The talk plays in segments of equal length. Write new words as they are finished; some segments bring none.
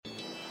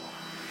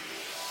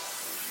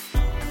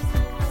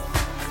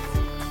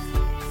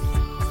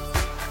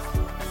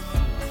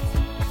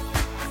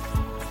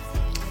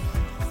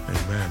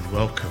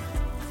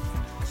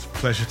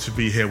pleasure to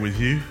be here with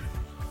you.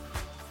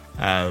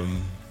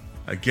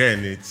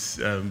 Again, it's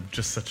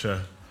just such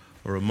a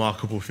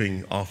remarkable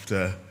thing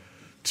after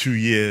 2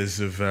 years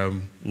of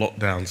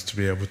lockdowns to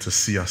be able to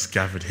see us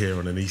gathered here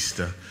on an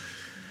Easter.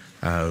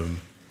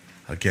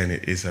 Again,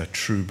 it is a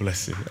true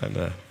blessing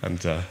and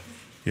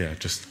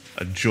just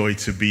a joy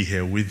to be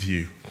here with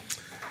you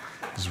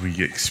as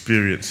we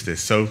experience this.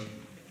 So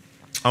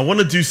I want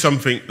to do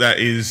something that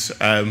is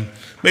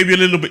maybe a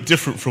little bit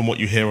different from what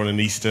you hear on an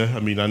Easter.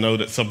 I mean, I know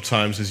that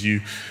sometimes as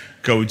you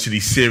go into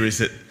these series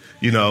that,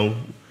 you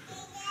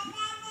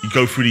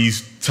go through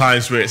these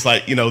times where it's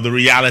like, the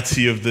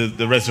reality of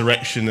the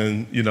resurrection.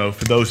 And,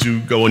 for those who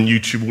go on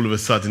YouTube, all of a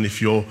sudden,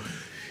 if you're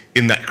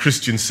in that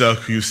Christian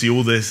circle, you see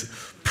all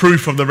this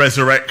proof of the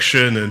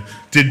resurrection and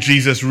did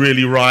Jesus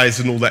really rise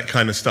and all that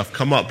kind of stuff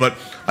come up. But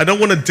I don't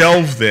want to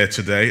delve there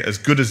today, as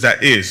good as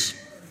that is,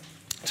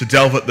 to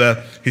delve at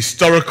the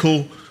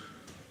historical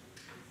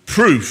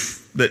proof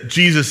that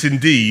Jesus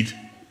indeed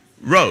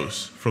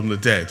rose from the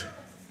dead.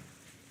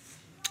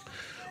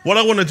 What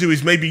I want to do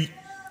is maybe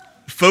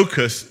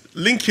focus,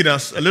 linking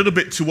us a little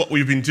bit to what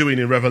we've been doing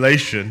in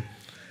Revelation,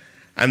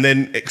 and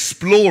then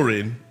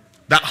exploring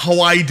that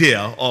whole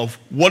idea of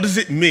what does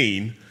it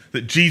mean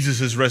that Jesus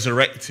has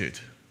resurrected,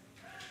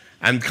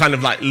 and kind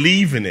of like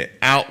leaving it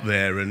out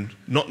there and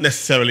not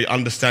necessarily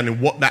understanding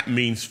what that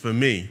means for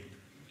me.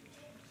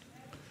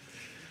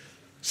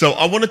 So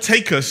I want to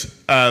take us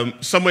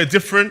somewhere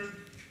different,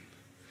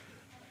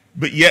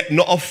 but yet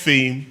not off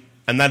theme,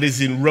 and that is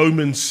in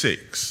Romans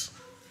 6.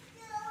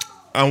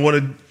 I want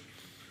to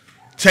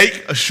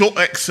take a short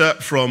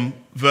excerpt from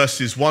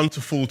verses 1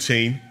 to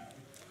 14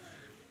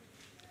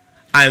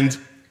 and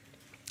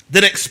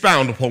then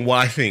expound upon what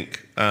I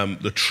think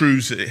the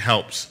truths that it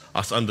helps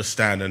us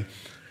understand and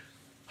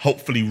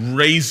hopefully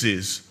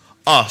raises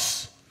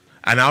us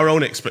and our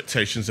own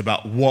expectations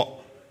about what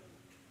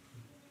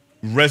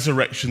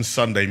Resurrection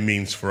Sunday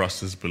means for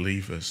us as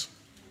believers.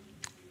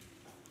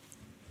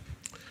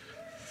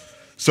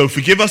 So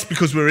forgive us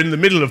because we're in the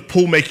middle of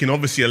Paul making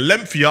obviously a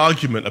lengthy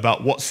argument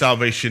about what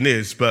salvation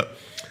is, but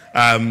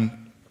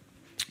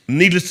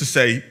needless to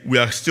say, we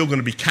are still going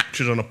to be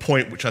captured on a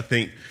point which I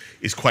think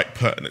is quite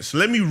pertinent. So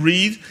let me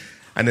read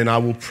and then I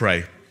will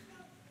pray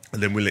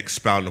and then we'll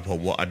expound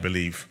upon what I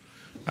believe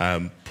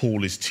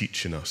Paul is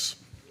teaching us.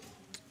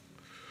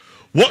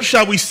 What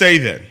shall we say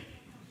then?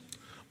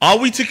 Are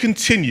we to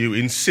continue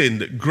in sin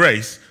that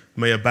grace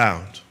may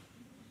abound?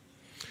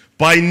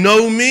 By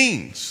no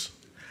means.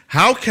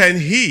 How can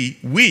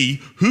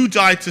we who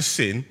died to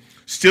sin,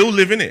 still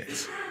live in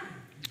it?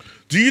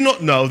 Do you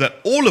not know that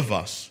all of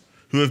us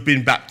who have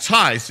been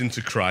baptized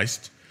into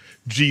Christ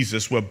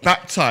Jesus were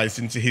baptized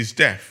into his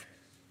death?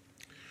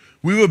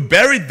 We were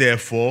buried,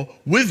 therefore,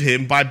 with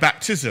him by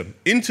baptism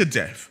into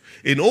death,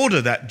 in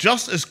order that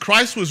just as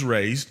Christ was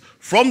raised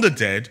from the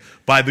dead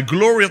by the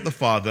glory of the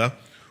Father,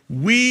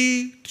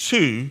 we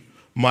too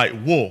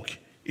might walk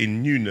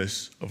in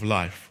newness of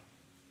life.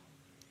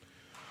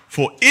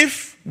 For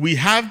if we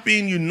have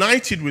been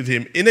united with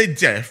him in a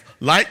death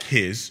like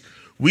his,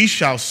 we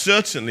shall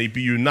certainly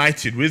be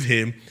united with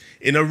him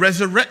in a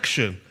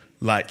resurrection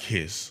like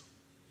his.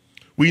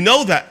 We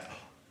know that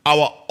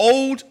our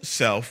old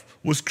self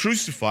was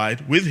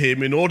crucified with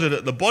him in order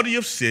that the body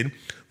of sin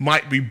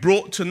might be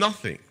brought to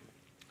nothing,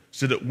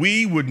 so that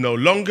we would no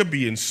longer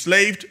be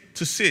enslaved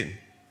to sin.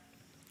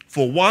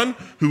 For one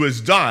who has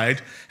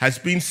died has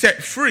been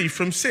set free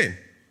from sin.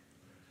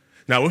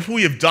 Now, if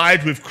we have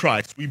died with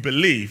Christ, we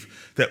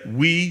believe that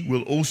we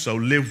will also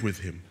live with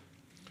him.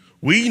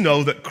 We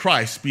know that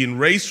Christ, being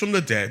raised from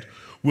the dead,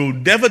 will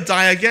never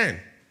die again.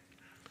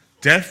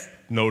 Death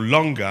no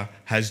longer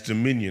has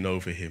dominion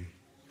over him.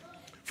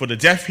 For the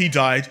death he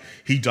died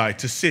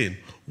to sin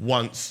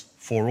once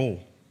for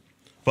all.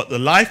 But the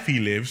life he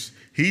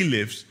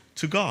lives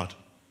to God.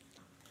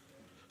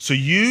 So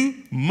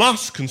you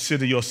must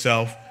consider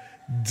yourself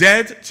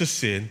dead to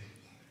sin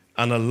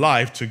and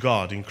alive to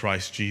God in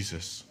Christ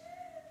Jesus.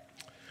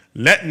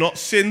 Let not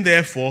sin,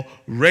 therefore,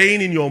 reign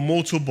in your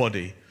mortal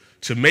body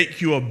to make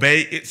you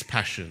obey its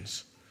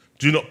passions.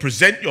 Do not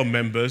present your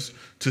members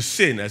to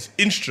sin as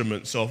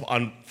instruments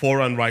for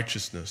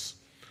unrighteousness,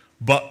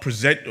 but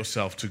present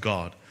yourself to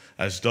God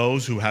as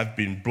those who have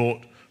been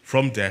brought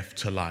from death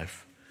to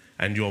life,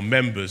 and your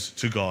members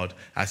to God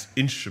as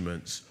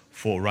instruments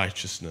for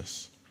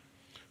righteousness.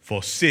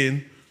 For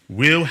sin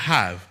will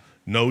have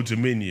no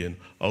dominion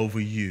over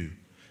you,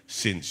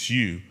 since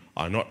you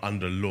are not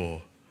under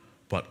law,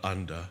 but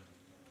under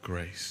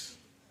grace.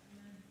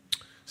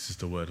 This is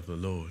the word of the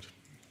Lord.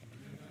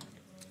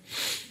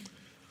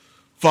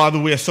 Father,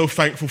 we are so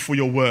thankful for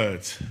your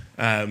word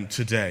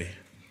today.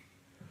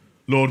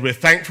 Lord, we're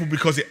thankful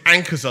because it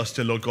anchors us,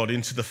 dear Lord God,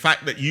 into the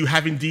fact that you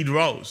have indeed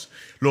rose.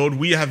 Lord,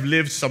 we have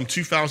lived some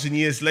 2,000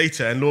 years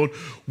later, and Lord,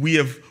 we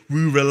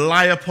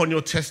rely upon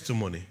your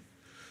testimony.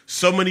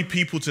 So many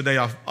people today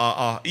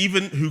are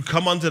even who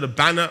come under the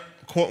banner,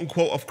 quote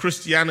unquote, of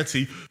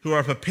Christianity, who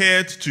are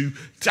prepared to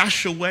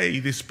dash away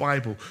this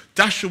Bible,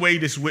 dash away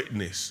this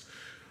witness,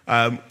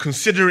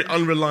 Consider it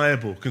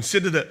unreliable.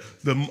 Consider that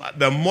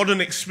the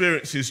modern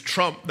experiences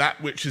trump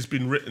that which has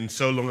been written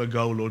so long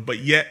ago, Lord. But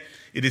yet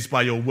it is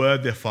by your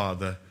word, dear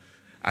Father,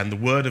 and the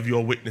word of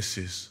your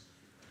witnesses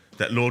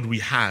that, Lord, we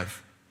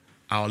have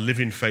our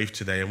living faith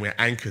today, and we're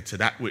anchored to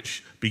that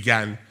which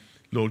began,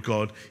 Lord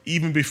God,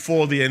 even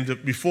before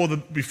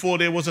before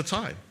there was a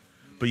time.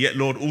 But yet,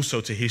 Lord,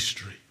 also to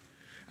history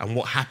and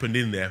what happened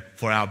in there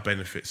for our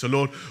benefit. So,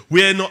 Lord,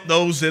 we're not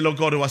those, dear Lord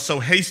God, who are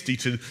so hasty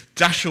to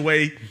dash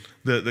away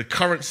the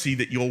currency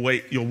that your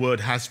word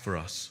has for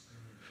us.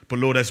 But,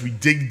 Lord, as we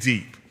dig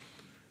deep,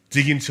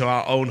 dig into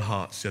our own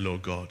hearts, dear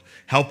Lord God,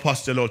 help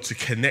us, dear Lord, to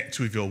connect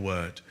with your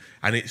word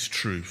and its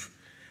truth.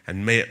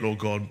 And may it, Lord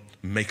God,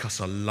 make us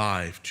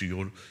alive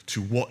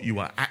to what you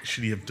are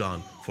actually have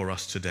done for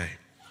us today.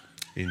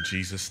 In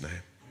Jesus' name.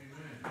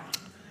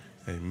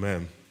 Amen.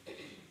 Amen.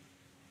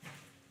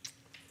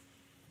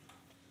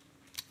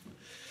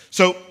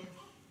 So,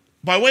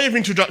 by way of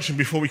introduction,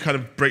 before we kind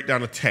of break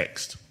down a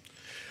text,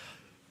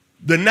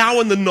 the now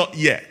and the not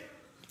yet,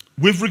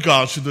 with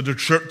regards to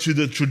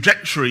the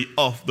trajectory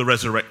of the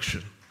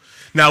resurrection.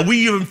 Now,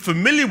 we are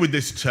familiar with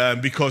this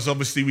term because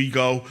obviously we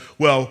go,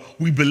 well,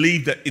 we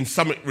believe that in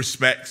some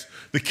respects,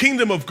 the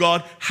kingdom of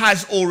God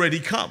has already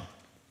come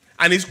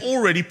and is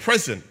already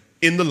present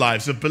in the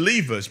lives of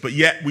believers. But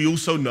yet we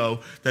also know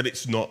that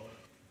it's not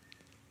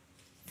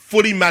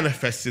fully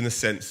manifest in the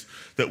sense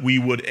that we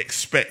would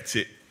expect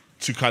it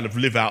to kind of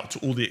live out to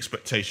all the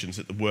expectations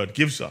that the word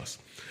gives us.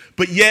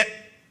 But yet,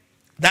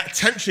 that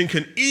tension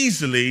can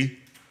easily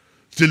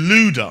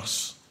delude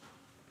us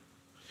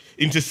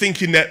into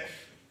thinking that,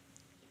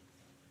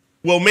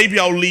 well, maybe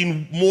I'll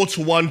lean more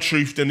to one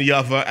truth than the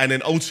other, and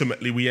then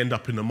ultimately we end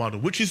up in the muddle,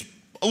 which is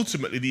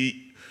ultimately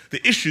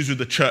the issues with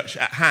the church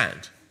at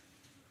hand.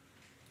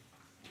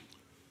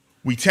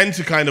 We tend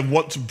to kind of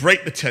want to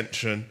break the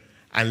tension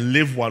and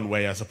live one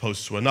way as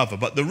opposed to another.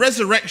 But the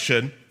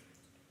resurrection,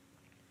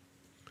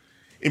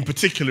 in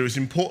particular, is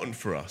important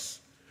for us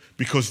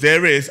because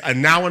there is a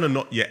now and a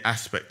not yet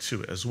aspect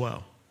to it as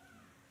well.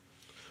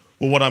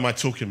 Well, what am I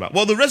talking about?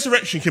 Well, the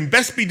resurrection can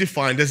best be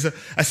defined as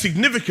a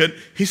significant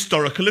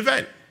historical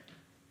event.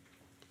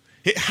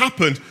 It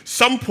happened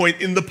some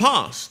point in the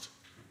past.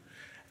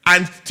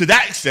 And to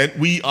that extent,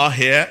 we are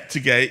here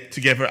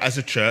together as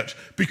a church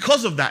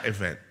because of that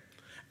event.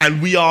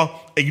 And we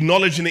are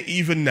acknowledging it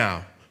even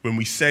now when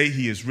we say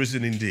he is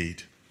risen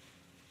indeed.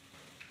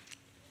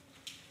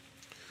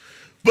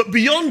 But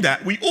beyond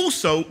that, we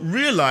also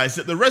realize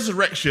that the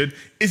resurrection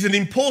is an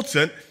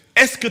important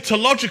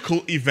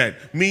eschatological event,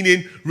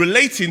 meaning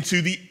relating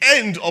to the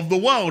end of the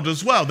world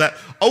as well. That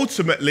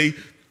ultimately,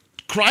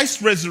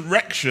 Christ's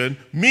resurrection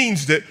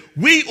means that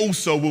we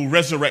also will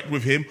resurrect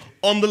with him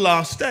on the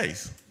last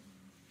days.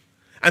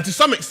 And to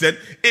some extent,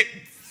 it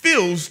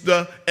fills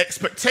the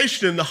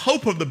expectation and the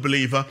hope of the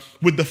believer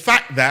with the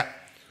fact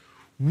that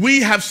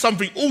we have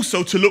something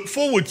also to look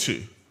forward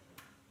to.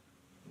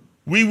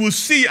 We will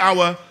see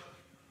our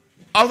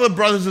other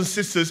brothers and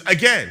sisters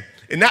again.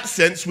 In that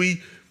sense, when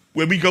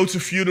we go to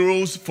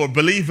funerals for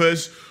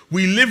believers,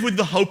 we live with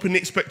the hope and the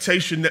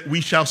expectation that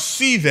we shall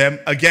see them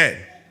again.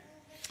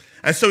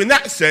 And so in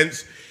that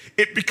sense,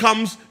 it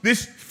becomes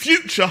this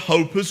future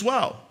hope as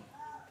well.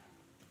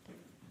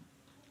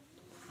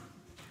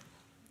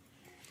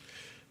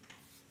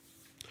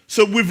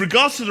 So with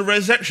regards to the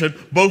resurrection,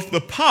 both the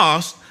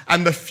past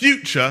and the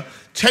future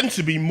tend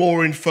to be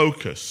more in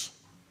focus.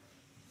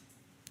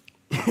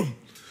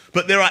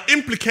 But there are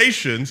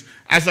implications,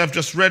 as I've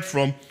just read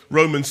from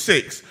Romans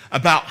 6,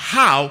 about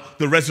how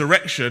the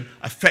resurrection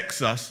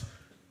affects us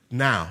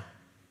now,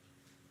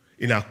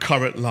 in our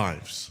current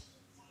lives.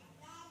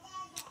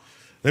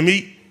 Let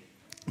me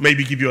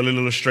maybe give you a little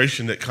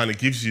illustration that kind of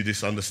gives you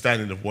this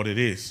understanding of what it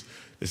is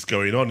that's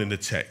going on in the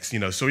text.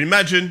 So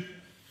imagine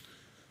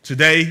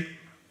today,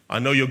 I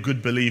know you're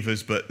good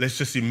believers, but let's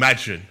just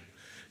imagine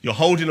you're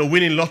holding a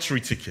winning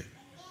lottery ticket.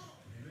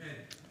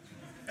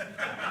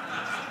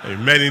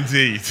 Amen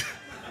indeed.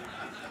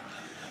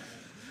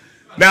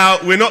 Now,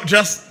 we're not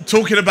just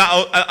talking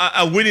about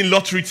a winning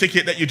lottery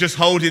ticket that you're just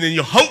holding and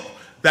you hope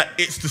that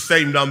it's the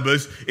same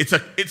numbers.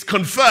 It's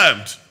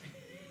confirmed.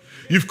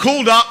 You've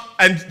called up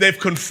and they've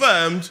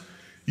confirmed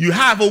you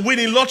have a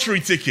winning lottery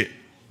ticket.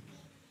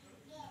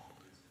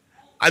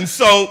 And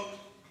so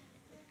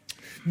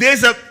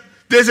there's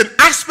an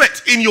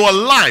aspect in your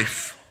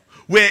life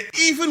where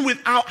even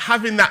without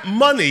having that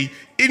money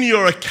in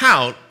your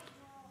account,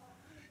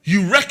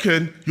 you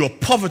reckon your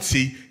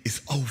poverty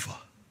is over.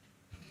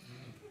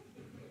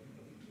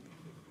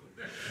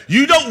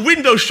 You don't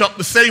window shop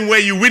the same way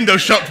you window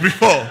shopped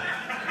before.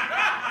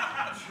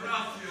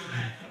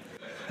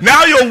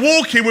 Now you're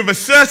walking with a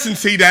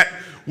certainty that,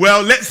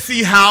 well, let's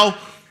see how,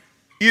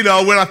 when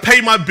I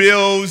pay my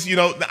bills,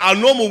 our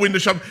normal window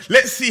shop,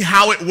 let's see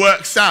how it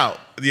works out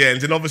at the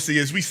end. And obviously,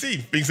 as we see,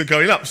 things are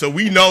going up. So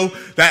we know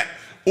that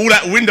all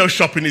that window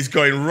shopping is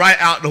going right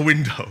out the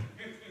window.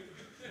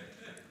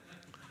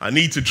 I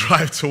need to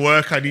drive to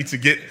work. I need to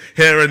get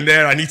here and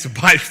there. I need to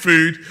buy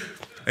food.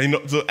 I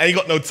ain't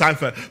got no time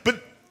for it.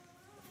 But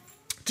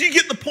do you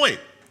get the point?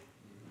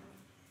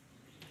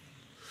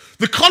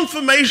 The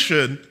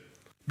confirmation,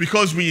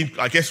 because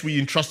I guess we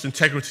entrust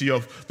integrity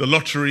of the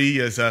lottery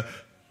as a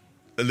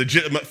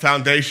legitimate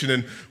foundation,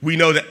 and we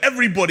know that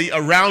everybody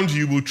around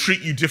you will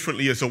treat you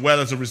differently as well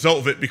as a result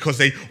of it because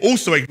they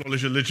also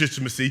acknowledge your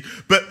legitimacy.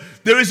 But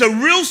there is a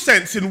real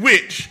sense in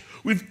which,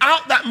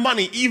 without that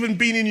money even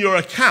being in your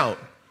account,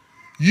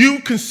 you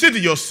consider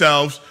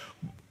yourselves,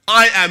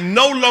 I am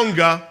no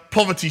longer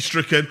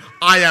poverty-stricken,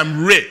 I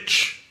am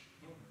rich.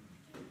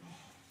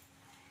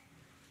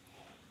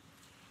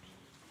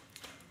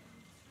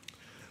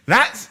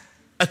 That's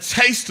a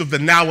taste of the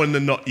now and the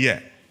not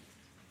yet.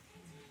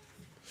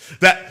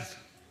 That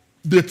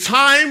the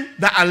time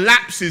that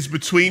elapses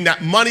between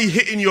that money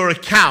hitting your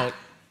account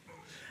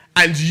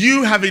and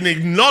you having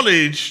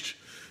acknowledged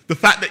the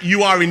fact that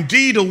you are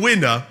indeed a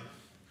winner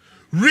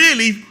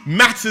really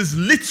matters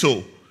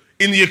little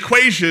in the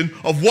equation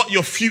of what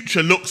your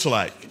future looks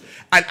like.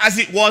 And as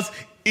it was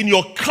in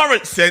your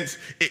current sense,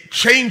 it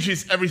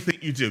changes everything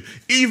you do.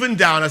 Even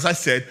down, as I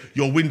said,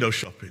 your window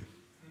shopping.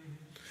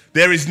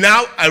 There is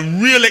now a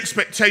real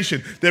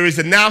expectation. There is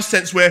a now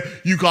sense where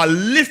you are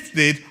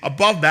lifted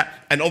above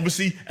that, and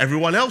obviously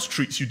everyone else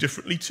treats you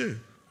differently too.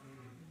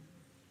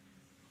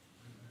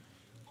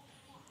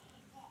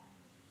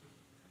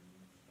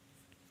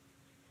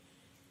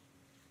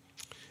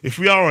 If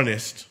we are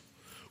honest,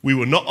 we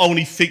will not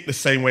only think the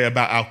same way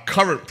about our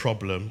current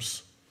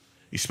problems,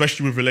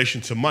 especially with relation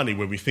to money,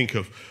 when we think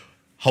of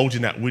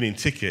holding that winning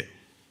ticket.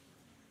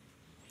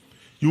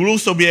 You will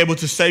also be able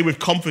to say with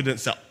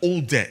confidence that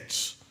all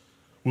debts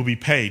will be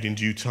paid in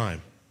due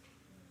time.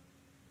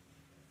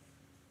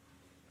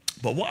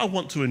 But what I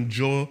want to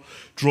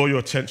draw your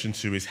attention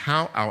to is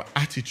how our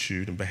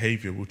attitude and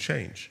behavior will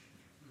change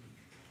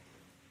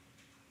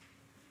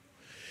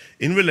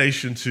in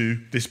relation to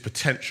this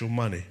potential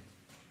money.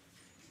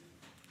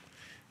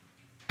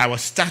 Our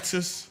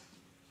status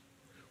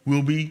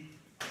will be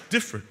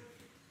different,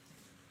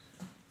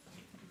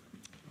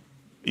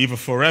 either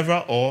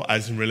forever or,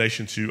 as in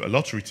relation to a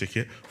lottery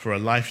ticket, for a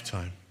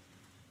lifetime.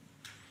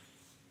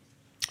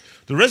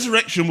 The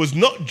resurrection was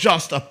not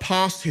just a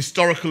past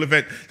historical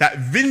event that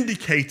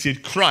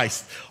vindicated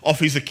Christ of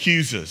his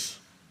accusers.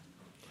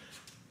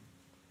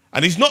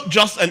 And it's not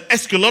just an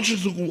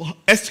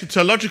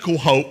eschatological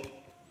hope,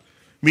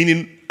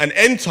 meaning an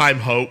end-time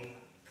hope,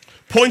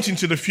 pointing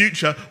to the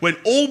future when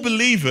all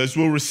believers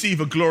will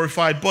receive a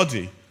glorified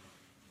body.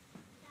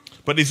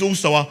 But there's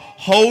also a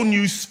whole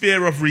new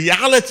sphere of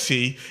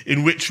reality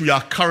in which we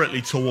are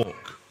currently to walk.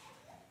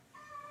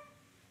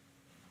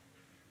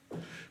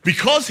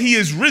 Because he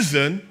is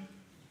risen,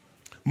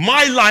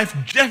 my life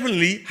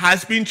definitely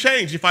has been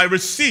changed if I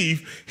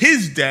receive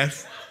his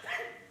death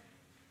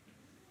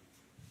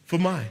for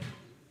mine.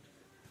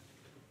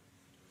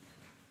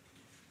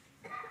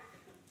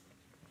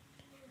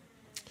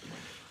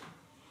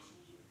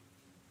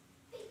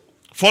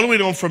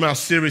 Following on from our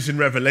series in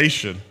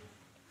Revelation,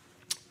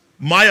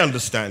 my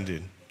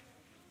understanding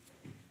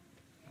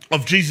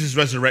of Jesus'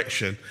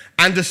 resurrection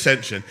and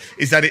ascension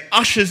is that it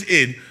ushers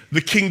in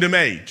the kingdom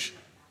age.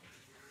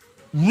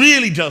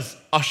 Really does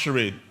usher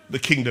in the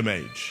kingdom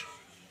age.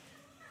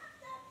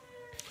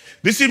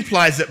 This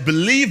implies that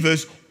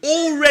believers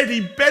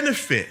already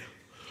benefit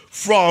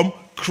from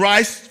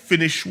Christ's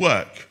finished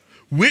work,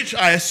 which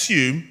I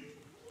assume,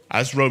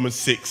 as Romans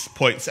 6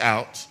 points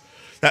out,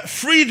 that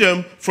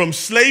freedom from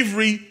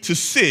slavery to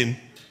sin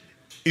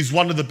is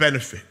one of the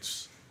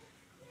benefits.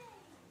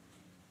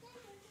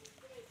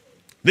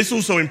 This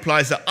also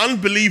implies that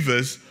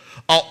unbelievers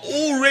are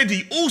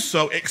already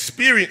also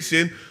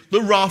experiencing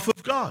the wrath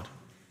of God.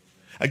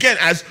 Again,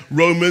 as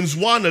Romans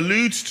 1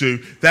 alludes to,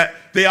 that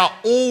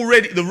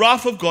the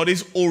wrath of God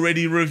is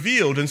already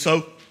revealed. And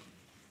so,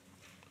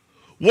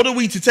 what are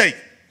we to take?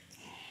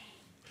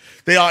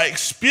 They are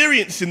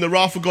experiencing the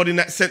wrath of God in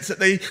that sense that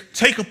they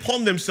take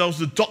upon themselves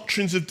the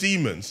doctrines of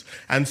demons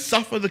and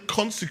suffer the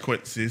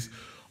consequences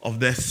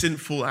of their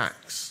sinful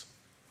acts.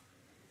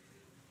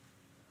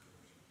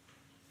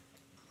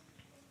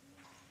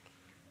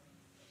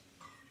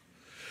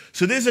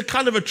 So there's a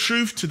kind of a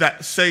truth to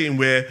that saying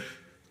where,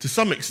 to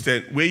some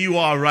extent, where you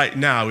are right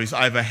now is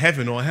either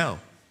heaven or hell.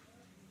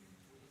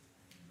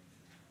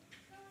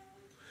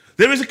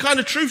 There is a kind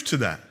of truth to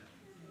that.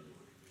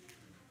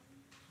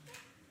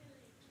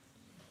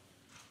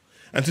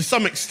 And to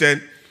some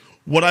extent,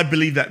 what I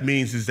believe that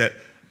means is that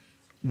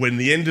when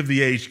the end of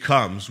the age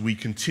comes, we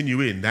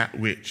continue in that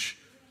which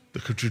the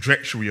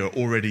trajectory we are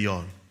already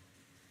on.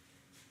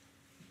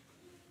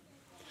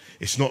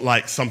 It's not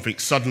like something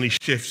suddenly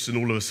shifts and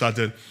all of a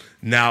sudden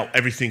now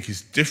everything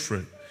is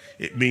different.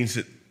 It means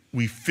that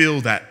we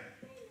feel that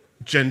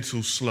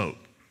gentle slope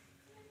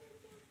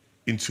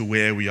into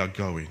where we are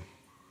going.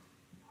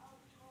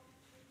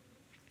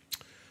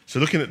 So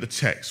looking at the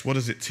text, what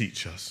does it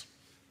teach us?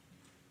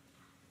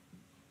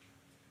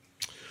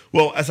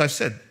 Well, as I've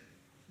said,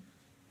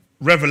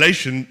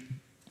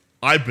 Revelation,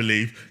 I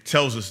believe,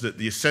 tells us that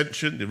the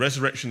ascension, the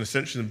resurrection,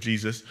 ascension of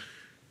Jesus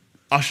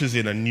ushers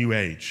in a new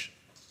age.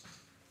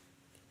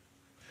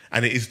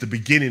 And it is the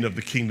beginning of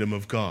the kingdom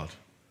of God.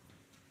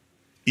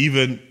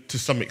 Even to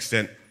some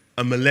extent,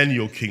 a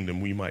millennial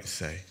kingdom, we might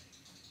say.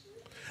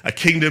 A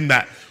kingdom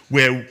that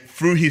where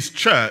through his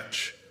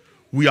church,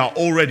 we are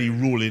already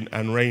ruling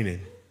and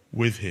reigning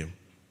with him.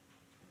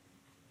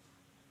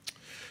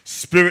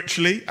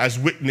 Spiritually, as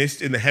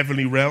witnessed in the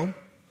heavenly realm,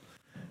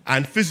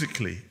 and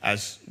physically,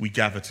 as we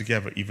gather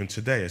together even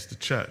today as the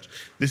church.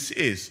 This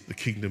is the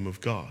kingdom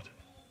of God.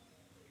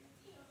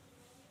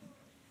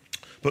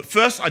 But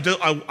first,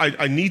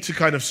 I need to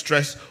kind of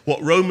stress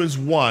what Romans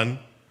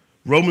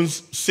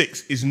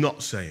 6 is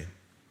not saying.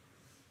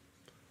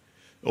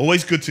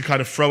 Always good to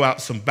kind of throw out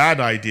some bad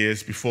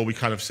ideas before we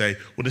kind of say,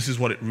 well, this is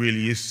what it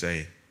really is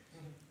saying.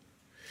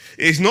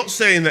 It is not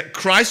saying that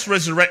Christ's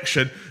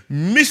resurrection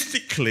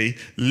mystically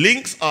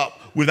links up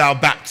with our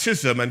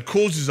baptism and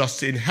causes us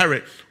to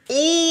inherit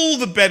all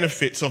the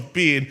benefits of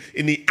being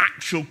in the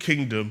actual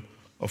kingdom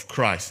of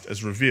Christ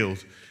as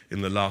revealed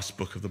in the last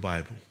book of the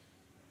Bible.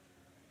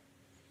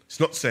 It's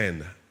not saying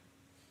that.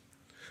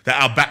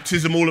 That our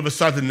baptism all of a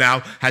sudden now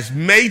has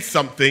made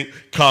something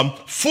come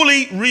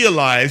fully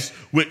realized,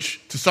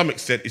 which to some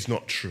extent is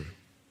not true.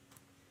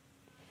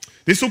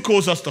 This will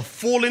cause us to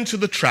fall into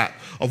the trap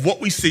of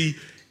what we see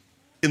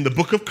in the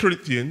book of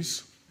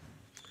Corinthians,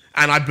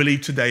 and I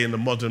believe today in the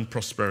modern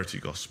prosperity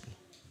gospel,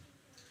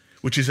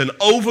 which is an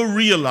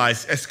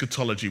over-realized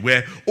eschatology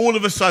where all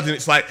of a sudden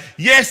it's like,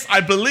 yes,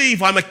 I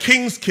believe I'm a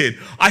king's kid.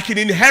 I can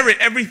inherit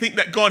everything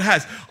that God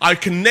has. I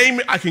can name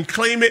it, I can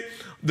claim it.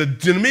 The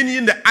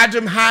dominion that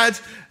Adam had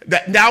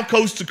that now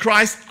goes to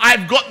Christ,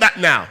 I've got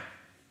that now.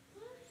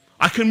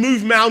 I can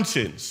move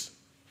mountains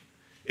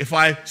if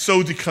I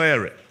so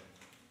declare it.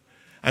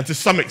 And to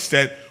some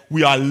extent,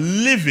 we are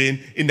living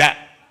in that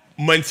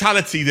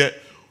mentality that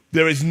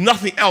there is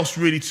nothing else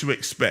really to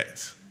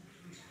expect.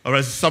 Or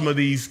as some of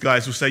these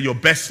guys will say, your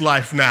best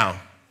life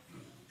now.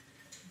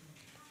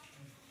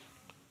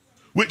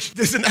 Which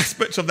there's an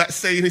aspect of that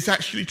saying is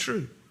actually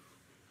true.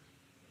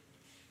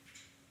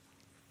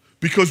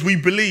 Because we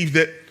believe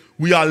that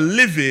we are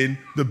living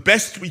the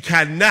best we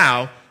can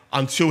now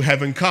until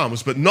heaven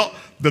comes, but not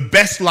the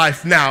best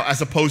life now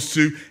as opposed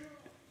to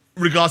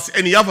regards to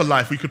any other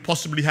life we could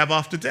possibly have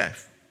after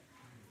death.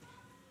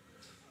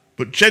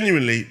 But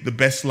genuinely the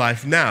best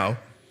life now,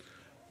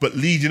 but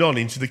leading on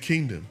into the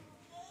kingdom,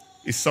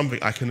 is something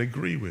I can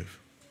agree with.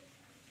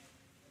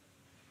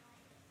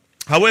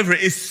 However,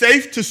 it is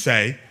safe to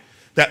say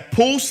that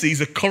Paul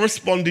sees a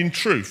corresponding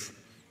truth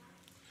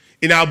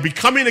in our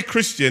becoming a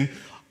Christian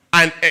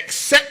and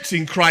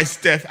accepting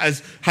Christ's death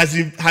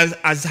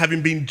as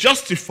having been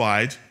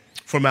justified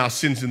from our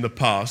sins in the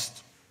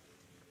past.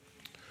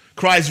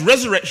 Christ's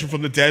resurrection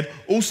from the dead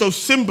also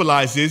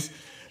symbolizes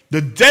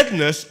the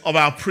deadness of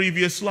our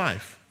previous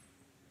life.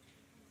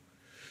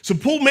 So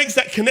Paul makes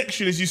that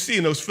connection, as you see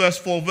in those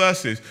first 4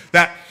 verses,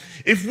 that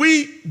if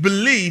we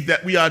believe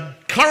that we are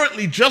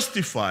currently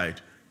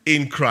justified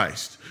in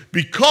Christ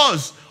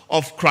because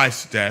of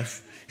Christ's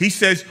death, he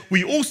says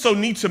we also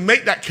need to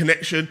make that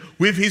connection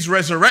with his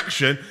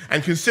resurrection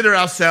and consider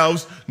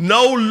ourselves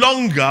no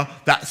longer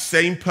that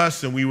same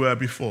person we were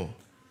before.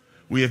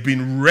 We have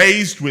been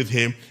raised with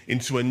him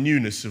into a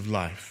newness of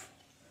life.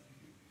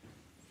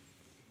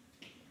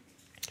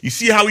 You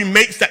see how he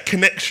makes that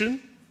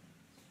connection?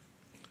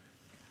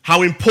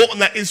 How important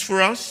that is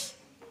for us?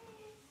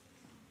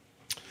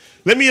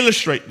 Let me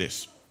illustrate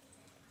this.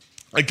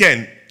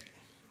 Again,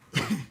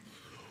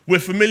 we're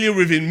familiar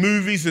with in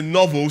movies and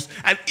novels,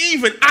 and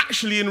even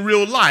actually in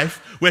real life,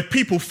 where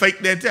people fake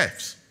their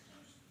deaths.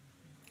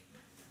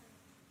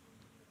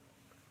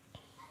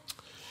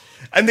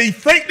 And they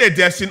fake their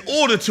deaths in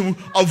order to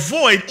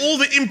avoid all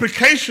the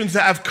implications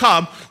that have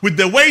come with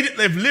the way that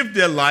they've lived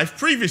their life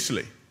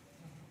previously.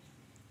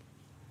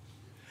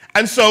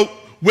 And so,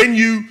 when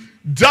you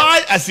die,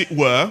 as it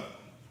were,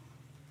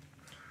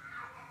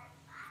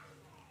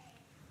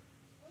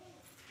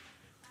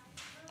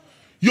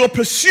 your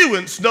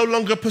pursuants no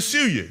longer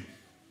pursue you.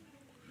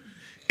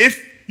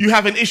 If you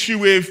have an issue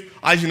with,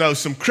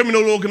 some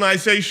criminal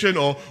organization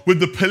or with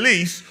the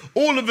police,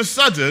 all of a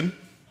sudden,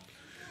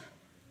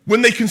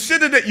 when they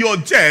consider that you're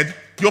dead,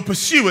 your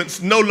pursuants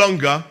no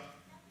longer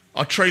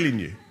are trailing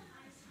you.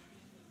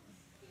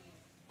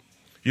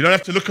 You don't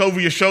have to look over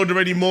your shoulder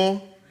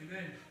anymore.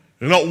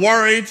 You're not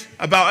worried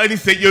about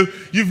anything.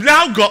 You've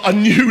now got a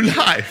new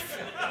life.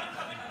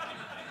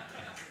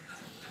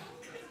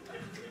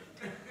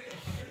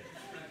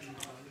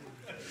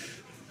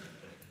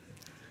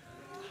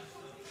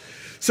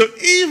 So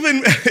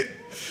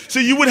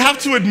you would have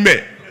to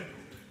admit,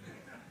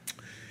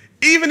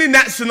 even in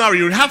that scenario,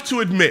 you would have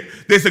to admit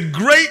there's a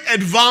great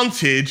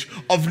advantage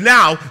of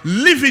now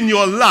living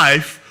your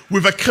life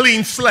with a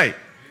clean slate.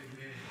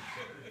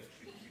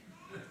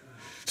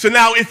 So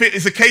now if it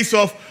is a case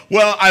of,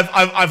 well,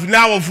 I've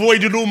now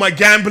avoided all my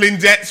gambling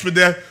debts with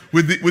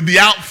the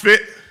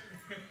outfit,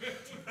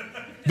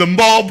 the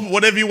mob,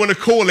 whatever you want to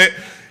call it,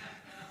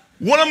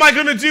 what am I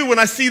going to do when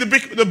I see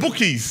the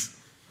bookies?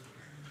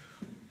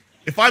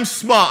 If I'm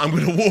smart, I'm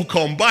going to walk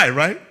on by,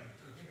 right?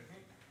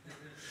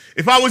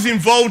 If I was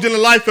involved in a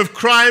life of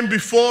crime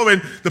before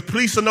and the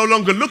police are no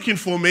longer looking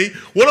for me,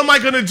 what am I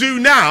going to do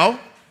now?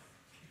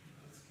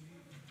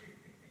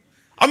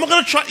 I'm not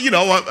going to try,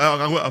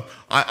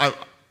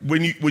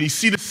 when you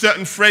see the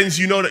certain friends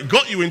you know that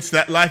got you into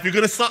that life, you're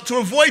going to start to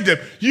avoid them.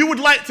 You would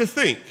like to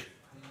think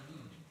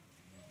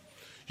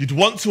you'd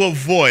want to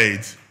avoid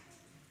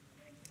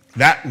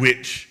that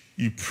which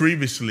you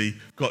previously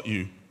got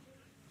you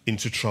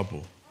into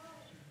trouble.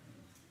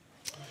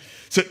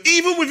 So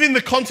even within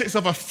the context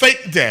of a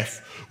fake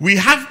death, we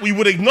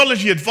would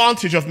acknowledge the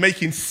advantage of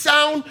making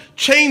sound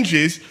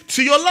changes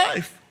to your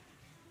life.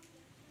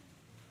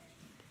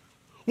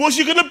 Was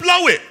you going to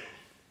blow it?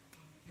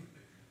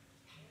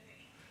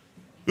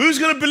 Who's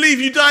going to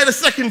believe you died a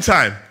second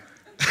time?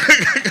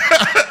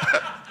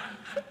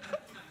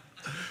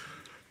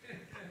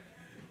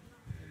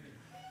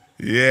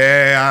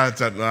 Yeah, I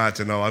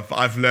don't know.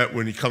 I've learnt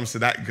when it comes to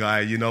that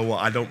guy, you know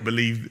what, I don't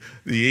believe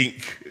the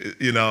ink,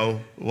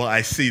 what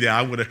I see there.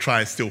 I'm going to try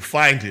and still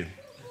find him.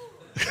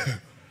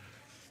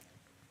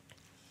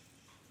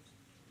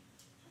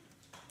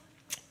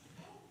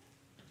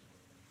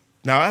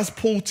 Now, as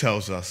Paul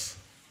tells us,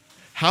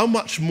 how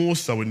much more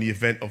so in the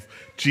event of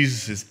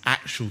Jesus'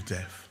 actual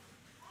death,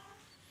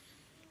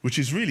 which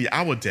is really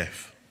our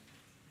death,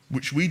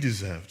 which we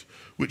deserved,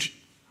 which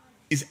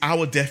is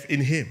our death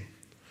in him,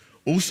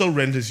 also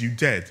renders you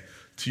dead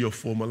to your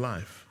former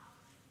life.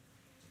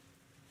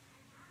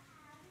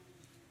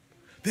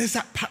 There's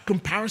that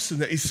comparison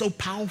that is so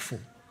powerful.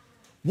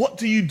 What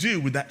do you do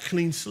with that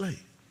clean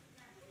slate?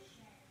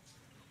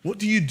 What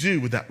do you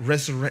do with that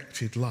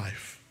resurrected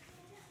life?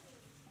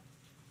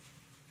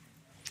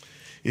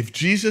 If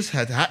Jesus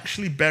had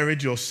actually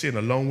buried your sin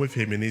along with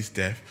him in his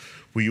death,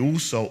 we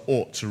also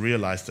ought to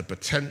realize the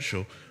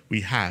potential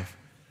we have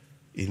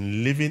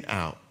in living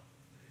out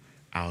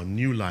our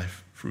new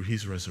life through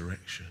his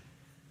resurrection.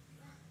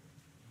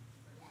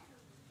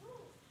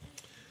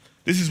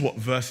 This is what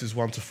verses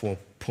 1 to 4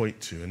 point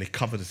to, and they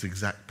cover this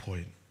exact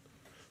point.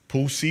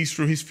 Paul sees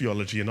through his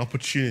theology an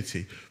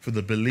opportunity for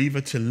the believer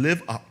to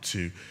live up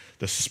to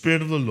the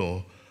spirit of the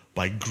law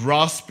by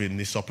grasping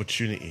this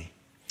opportunity.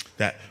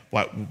 That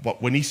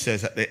when he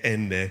says at the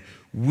end there,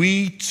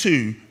 we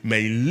too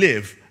may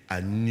live a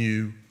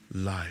new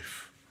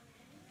life.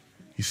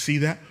 You see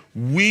that?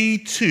 We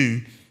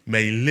too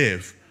may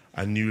live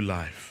a new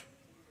life,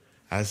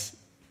 as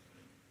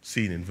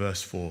seen in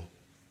verse 4.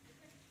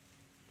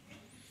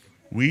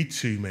 We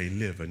too may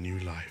live a new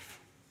life.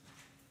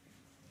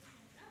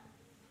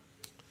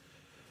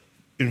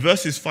 In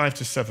verses 5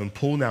 to 7,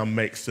 Paul now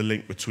makes the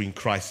link between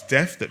Christ's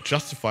death that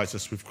justifies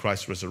us with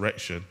Christ's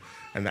resurrection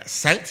and that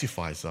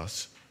sanctifies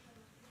us.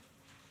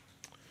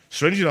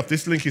 Strangely enough,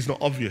 this link is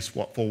not obvious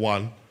for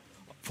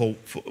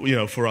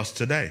us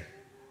today.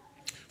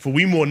 For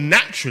we more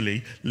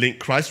naturally link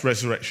Christ's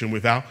resurrection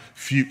with our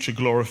future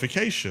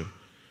glorification,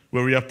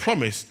 where we are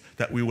promised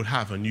that we would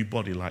have a new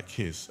body like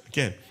his.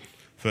 Again,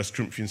 1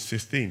 Corinthians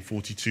 15,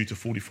 42 to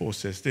 44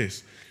 says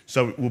this.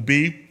 So it will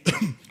be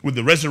with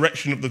the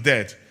resurrection of the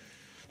dead.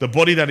 The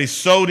body that is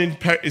sown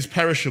is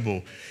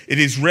perishable. It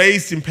is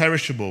raised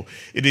imperishable.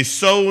 It is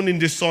sown in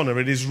dishonor.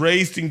 It is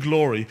raised in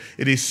glory.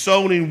 It is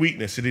sown in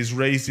weakness. It is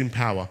raised in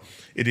power.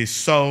 It is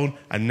sown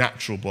a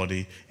natural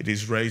body. It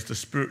is raised a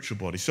spiritual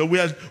body. So we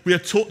are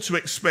taught to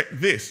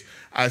expect this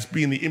as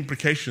being the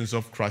implications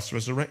of Christ's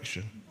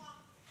resurrection.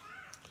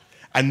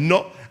 And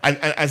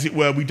as it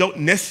were, we don't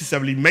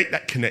necessarily make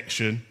that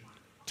connection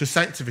to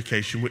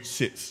sanctification, which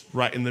sits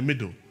right in the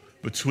middle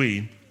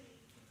between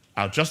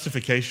our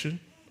justification,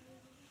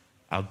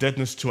 our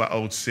deadness to our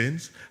old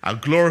sins, our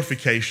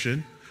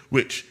glorification,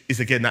 which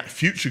is again that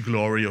future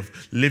glory of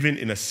living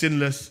in a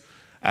sinless,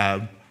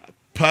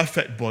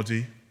 perfect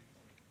body.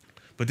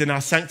 But then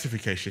our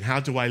sanctification, how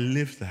do I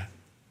live that?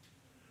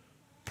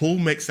 Paul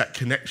makes that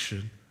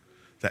connection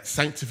that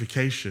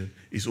sanctification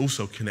is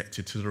also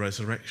connected to the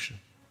resurrection.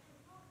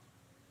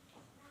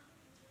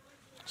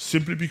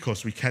 Simply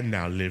because we can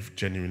now live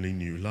genuinely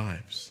new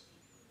lives.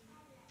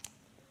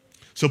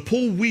 So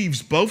Paul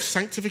weaves both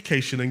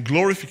sanctification and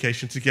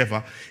glorification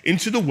together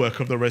into the work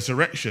of the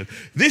resurrection.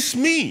 This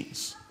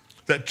means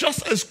that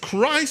just as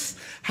Christ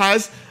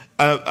has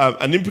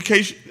an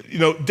implication,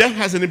 death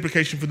has an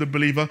implication for the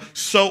believer,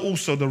 so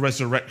also the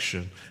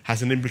resurrection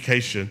has an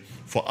implication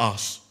for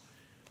us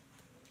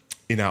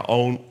in our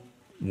own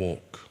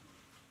walk.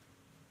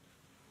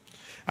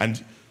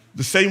 And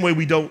the same way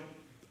we've got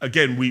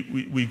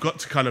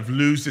to kind of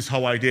lose this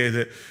whole idea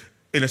that,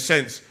 in a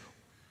sense,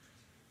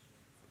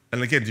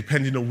 and again,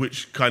 depending on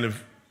which kind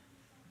of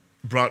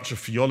branch of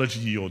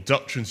theology or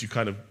doctrines you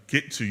kind of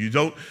get to, you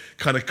don't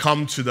kind of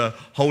come to the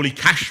holy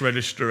cash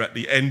register at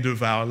the end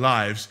of our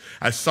lives,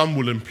 as some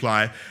will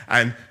imply,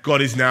 and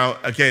God is now,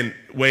 again,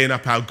 weighing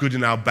up our good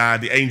and our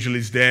bad. The angel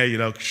is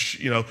there,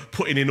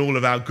 putting in all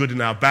of our good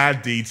and our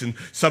bad deeds, and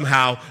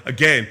somehow,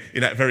 again, in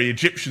that very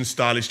Egyptian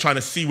style, is trying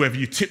to see whether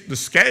you tip the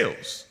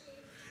scales.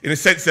 In a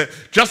sense that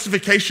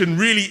justification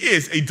really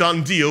is a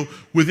done deal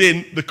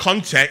within the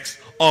context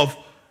of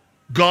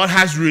God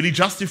has really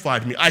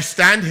justified me. I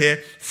stand here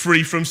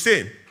free from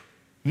sin.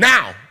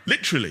 Now,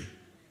 literally.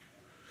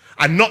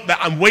 And not that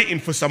I'm waiting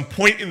for some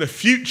point in the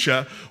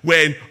future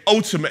when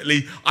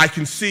ultimately I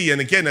can see, and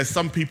again, as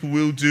some people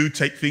will do,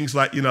 take things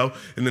like, in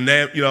the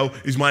name,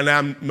 is my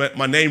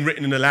name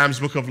written in the Lamb's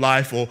Book of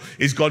Life, or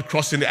is God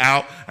crossing it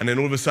out? And then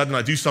all of a sudden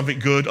I do something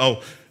good.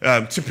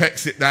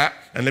 Tipex it that,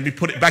 and let me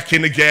put it back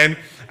in again.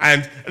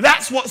 And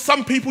that's what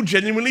some people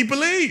genuinely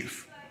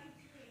believe.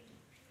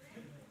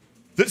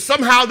 That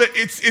somehow that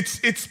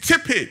it's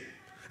tipping,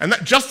 and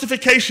that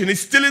justification is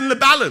still in the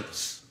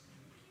balance.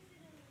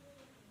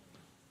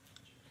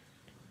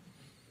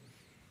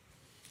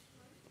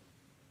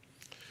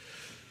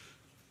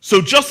 So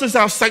just as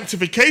our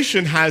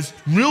sanctification has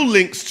real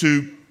links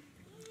to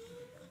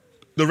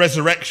the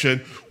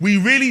resurrection, we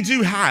really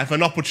do have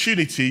an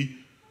opportunity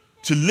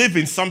to live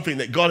in something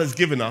that God has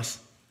given us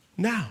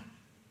now.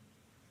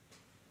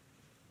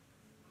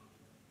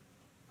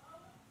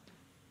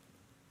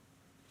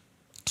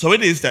 So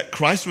it is that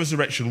Christ's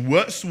resurrection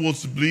works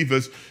towards the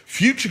believer's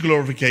future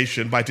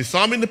glorification by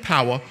disarming the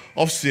power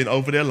of sin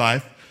over their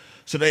life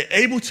so they're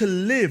able to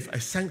live a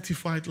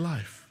sanctified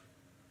life.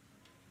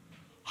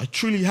 I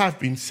truly have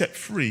been set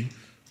free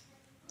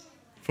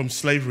from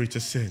slavery to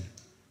sin.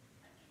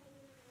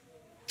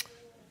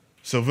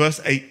 So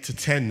verse 8 to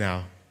 10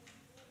 now.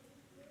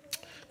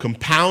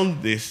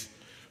 Compound this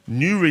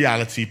new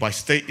reality by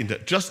stating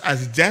that just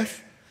as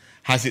death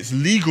has its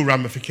legal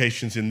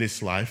ramifications in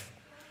this life,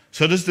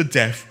 so does the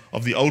death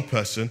of the old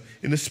person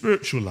in the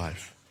spiritual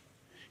life.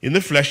 In the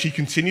flesh, he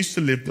continues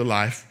to live the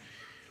life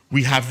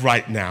we have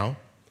right now,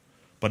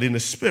 but in the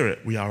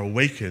spirit, we are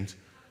awakened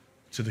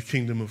to the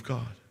kingdom of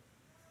God.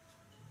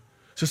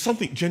 So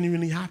something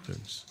genuinely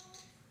happens.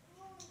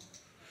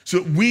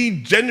 So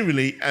we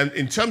generally, and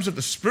in terms of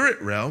the spirit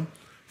realm,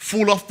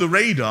 fall off the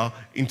radar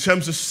in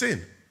terms of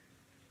sin.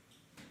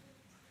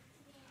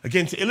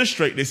 Again, to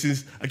illustrate this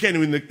is, again,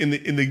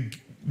 in the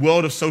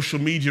world of social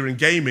media and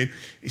gaming,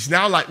 it's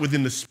now like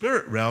within the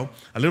spirit realm,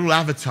 a little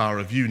avatar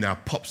of you now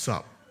pops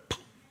up.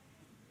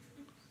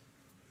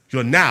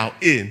 You're now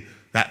in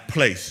that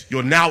place.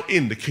 You're now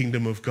in the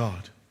kingdom of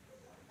God.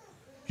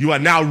 You are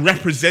now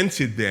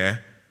represented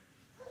there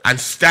and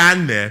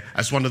stand there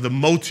as one of the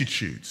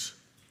multitudes.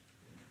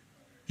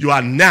 You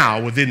are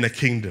now within the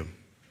kingdom.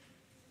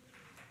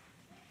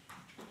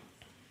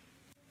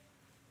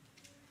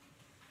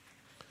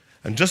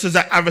 And just as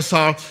that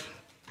avatar,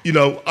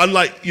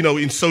 unlike,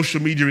 in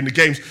social media, in the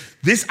games,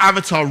 this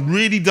avatar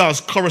really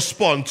does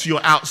correspond to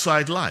your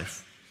outside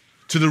life,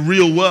 to the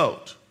real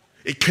world.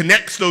 It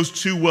connects those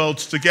two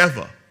worlds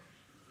together.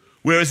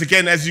 Whereas,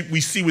 again, as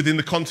we see within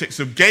the context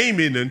of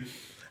gaming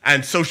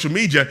and social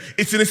media,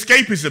 it's an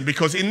escapism,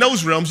 because in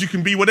those realms you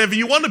can be whatever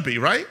you want to be,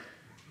 right?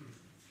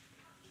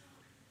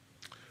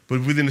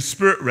 But within the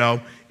spirit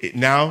realm, it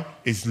now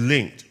is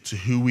linked to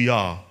who we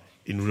are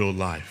in real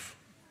life.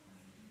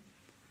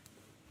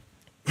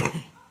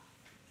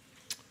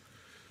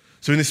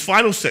 So in this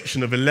final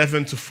section of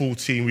 11 to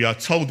 14, we are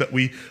told that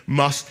we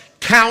must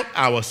count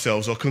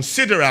ourselves or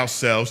consider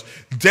ourselves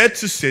dead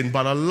to sin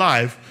but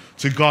alive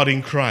to God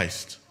in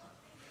Christ.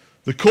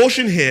 The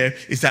caution here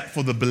is that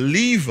for the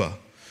believer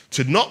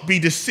to not be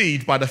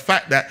deceived by the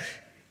fact that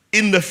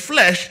in the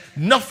flesh,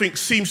 nothing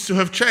seems to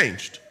have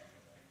changed.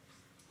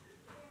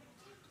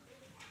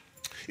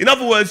 In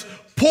other words,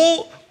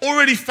 Paul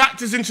already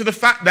factors into the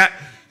fact that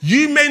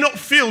you may not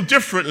feel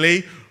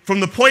differently from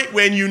the point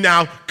when you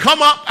now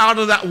come up out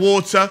of that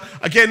water,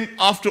 again,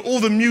 after all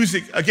the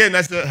music, again,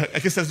 as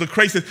the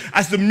craze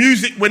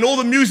says, when all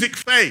the music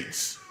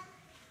fades.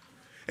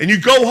 And you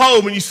go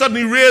home and you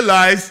suddenly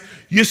realize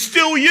you're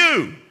still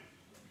you.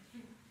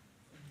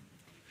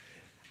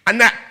 And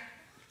that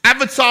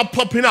avatar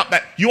popping up,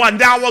 that you are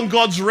now on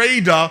God's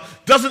radar,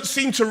 doesn't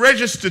seem to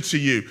register to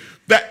you,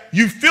 that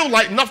you feel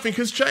like nothing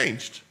has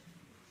changed.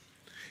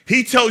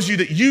 He tells you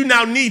that you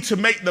now need to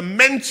make the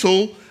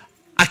mental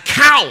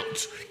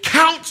account.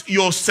 Count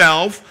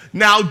yourself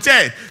now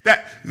dead.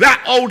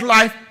 That old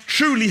life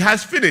truly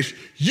has finished.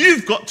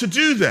 You've got to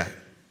do that.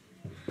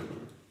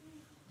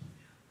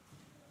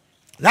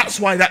 That's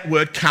why that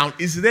word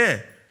count is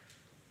there.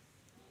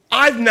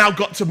 I've now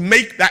got to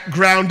make that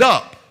ground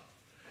up,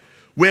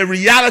 where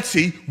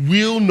reality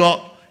will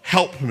not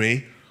help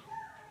me.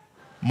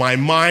 My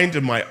mind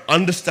and my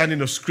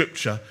understanding of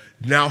Scripture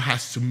now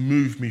has to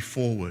move me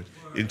forward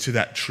into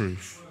that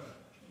truth.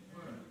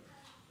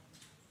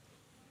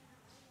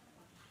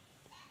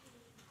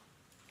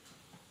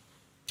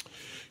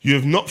 You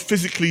have not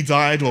physically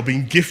died or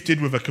been gifted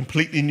with a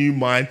completely new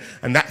mind,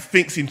 and that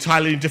thinks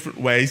entirely in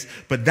different ways,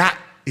 but that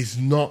is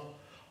not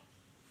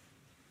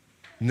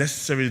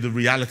necessarily the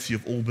reality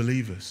of all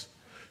believers.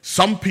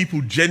 Some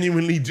people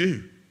genuinely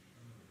do.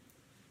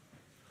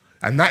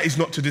 And that is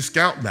not to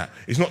discount that.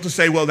 It's not to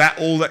say, well,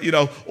 all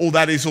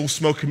that is all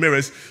smoke and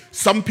mirrors.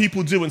 Some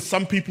people do and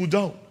some people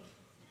don't.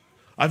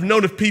 I've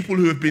known of people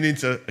who have been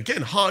into,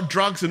 again, hard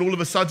drugs, and all of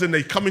a sudden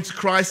they come into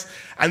Christ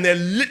and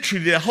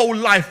their whole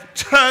life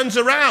turns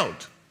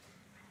around.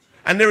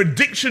 And their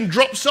addiction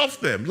drops off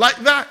them like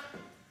that.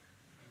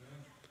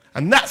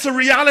 And that's a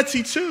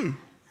reality too.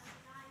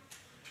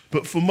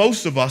 But for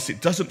most of us,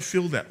 it doesn't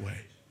feel that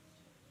way.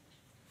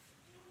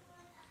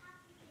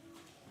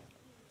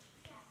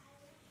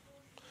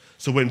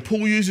 So when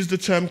Paul uses the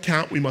term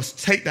count, we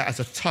must take that as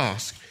a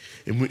task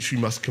in which we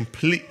must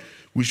complete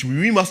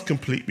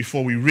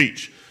before we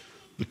reach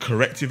the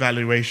correct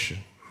evaluation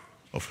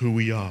of who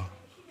we are.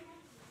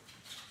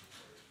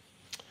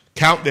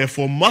 Count,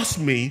 therefore, must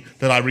mean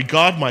that I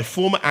regard my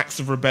former acts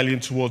of rebellion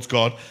towards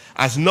God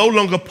as no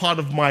longer part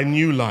of my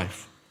new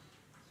life.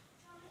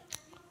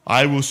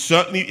 It will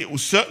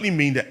certainly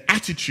mean that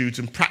attitudes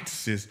and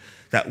practices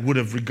that I would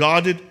have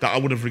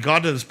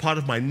regarded as part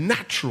of my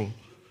natural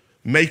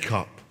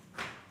makeup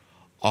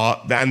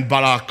but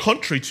are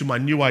contrary to my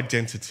new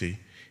identity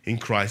in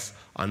Christ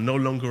are no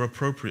longer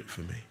appropriate for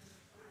me.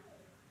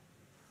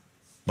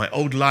 My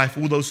old life,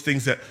 all those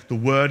things that the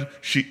word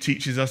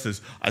teaches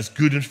us as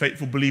good and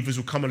faithful believers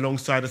will come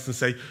alongside us and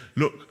say,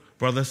 look,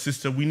 brother,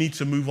 sister, we need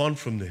to move on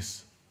from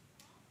this.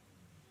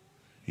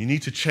 You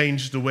need to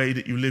change the way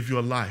that you live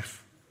your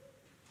life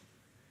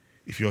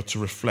if you're to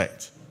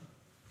reflect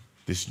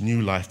this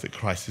new life that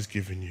Christ has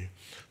given you.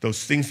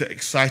 Those things that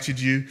excited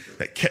you,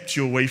 that kept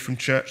you away from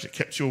church, that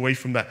kept you away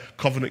from that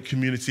covenant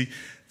community,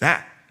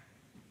 that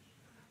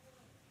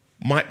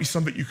might be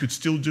something you could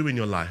still do in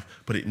your life,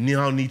 but it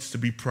now needs to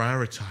be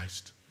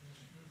prioritized.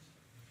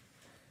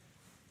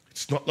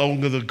 It's not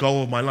longer the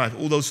goal of my life.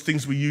 All those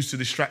things we use to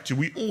distract you,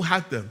 we all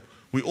had them.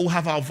 We all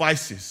have our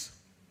vices.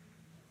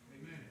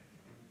 Amen.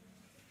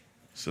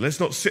 So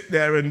let's not sit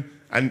there and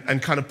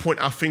kind of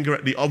point our finger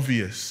at the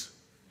obvious.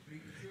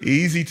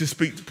 Easy to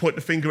point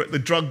the finger at the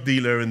drug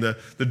dealer and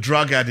the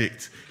drug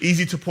addict.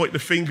 Easy to point the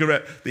finger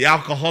at the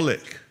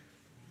alcoholic.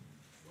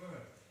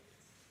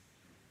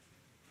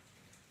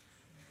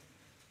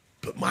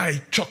 But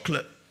my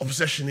chocolate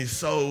obsession is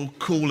so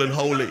cool and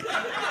holy.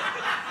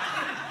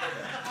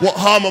 What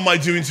harm am I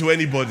doing to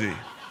anybody?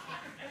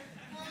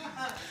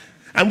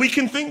 And we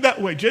can think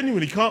that way,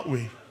 genuinely, can't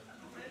we?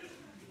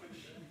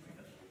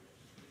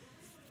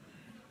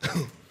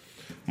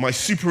 My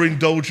super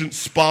indulgent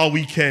spa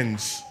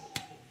weekends.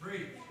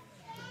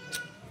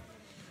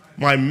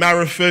 My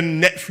marathon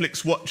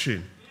Netflix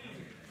watching.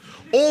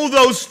 All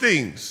those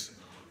things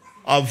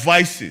are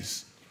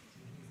vices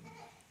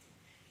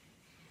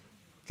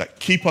that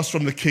keep us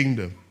from the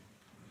kingdom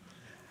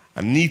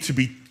and need to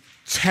be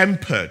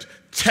temperate.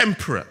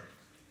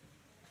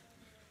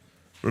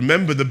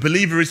 Remember, the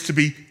believer is to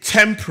be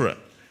temperate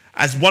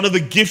as one of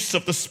the gifts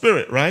of the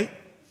Spirit, right?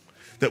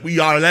 That we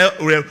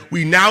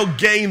now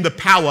gain the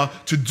power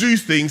to do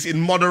things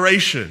in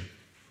moderation,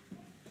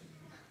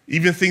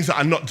 even things that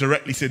are not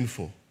directly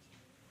sinful.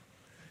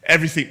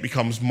 Everything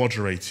becomes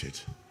moderated.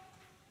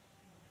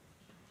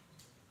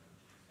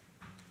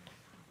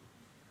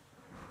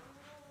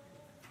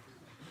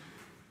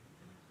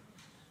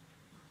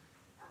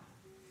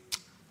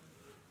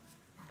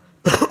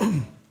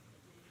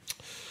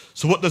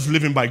 So what does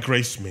living by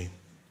grace mean?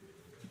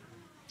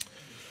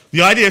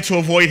 The idea to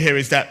avoid here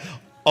is that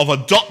of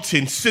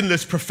adopting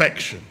sinless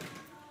perfection.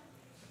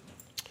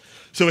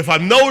 So if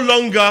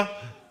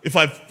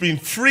I've been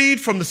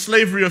freed from the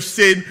slavery of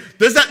sin,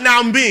 does that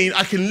now mean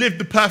I can live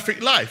the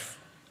perfect life?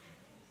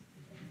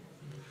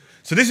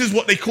 So this is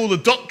what they call the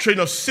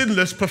doctrine of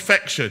sinless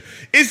perfection.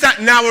 Is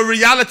that now a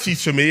reality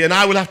to me? And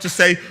I will have to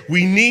say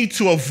we need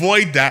to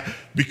avoid that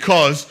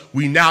because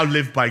we now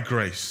live by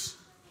grace.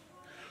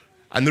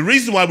 And the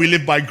reason why we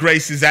live by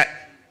grace is that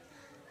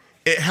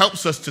it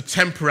helps us to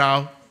temper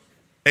our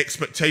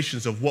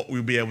expectations of what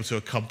we'll be able to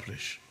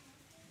accomplish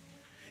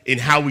in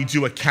how we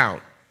do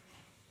account.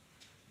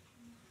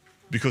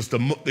 Because the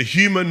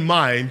human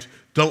mind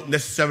don't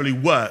necessarily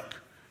work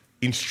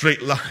in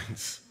straight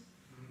lines.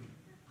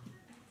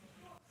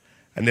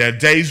 And there are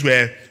days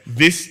where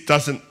this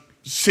doesn't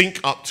sync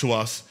up to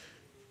us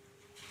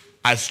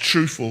as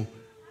truthful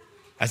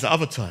as at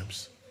other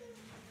times.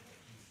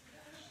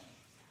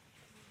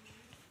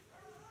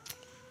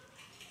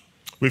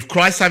 With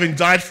Christ having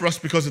died for us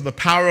because of the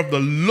power of the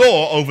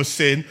law over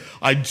sin,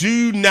 I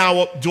do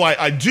now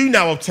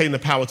obtain the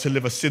power to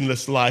live a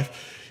sinless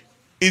life.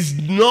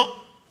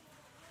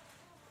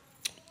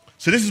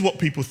 So this is what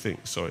people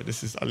think.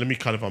 Let me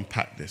kind of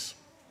unpack this.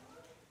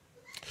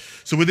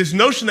 So with this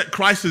notion that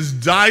Christ has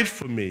died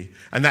for me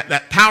and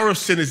that power of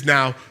sin is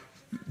now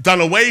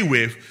done away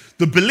with,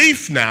 the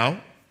belief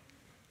now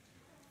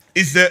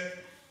is that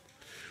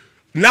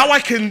now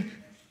I can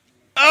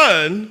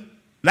earn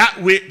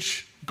that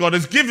which God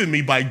has given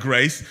me by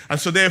grace. And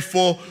so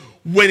therefore,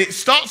 when it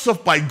starts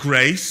off by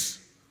grace,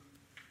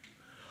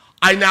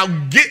 I now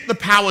get the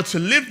power to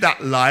live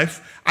that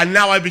life, and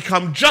now I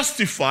become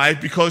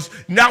justified because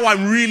now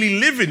I'm really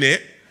living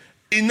it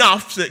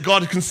enough so that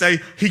God can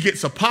say he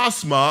gets a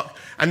pass mark,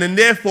 and then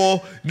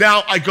therefore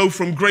now I go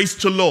from grace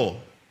to law.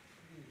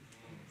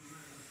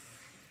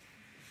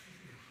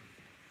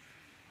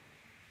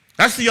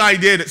 That's the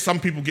idea that some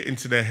people get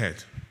into their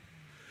head.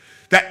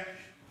 That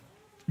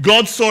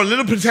God saw a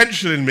little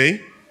potential in me,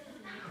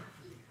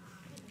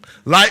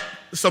 like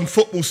some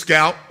football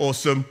scout or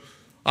some,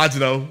 I don't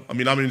know, I'm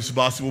into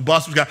basketball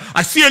scout.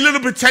 I see a little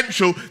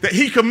potential that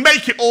he can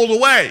make it all the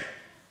way.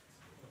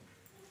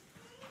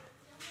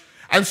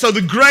 And so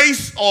the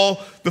grace or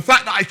the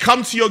fact that I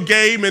come to your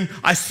game and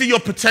I see your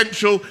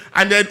potential,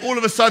 and then all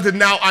of a sudden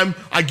now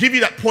I give you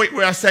that point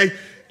where I say,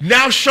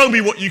 now show me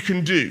what you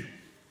can do.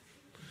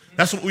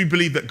 That's what we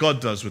believe that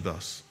God does with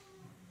us.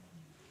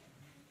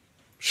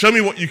 Show me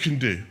what you can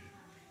do.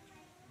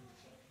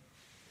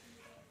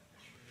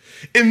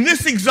 In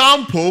this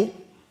example,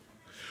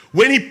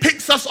 when he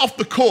picks us off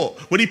the court,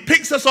 when he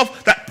picks us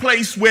off that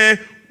place where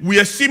we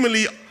are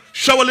seemingly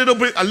show a little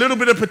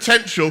bit of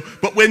potential,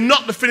 but we're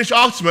not the finished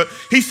ultimate,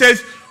 he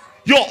says,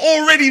 you're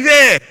already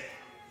there.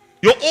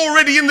 You're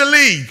already in the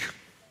league.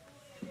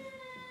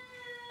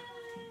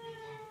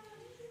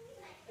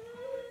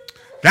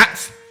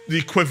 That's the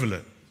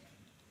equivalent.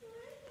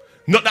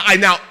 Not that I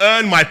now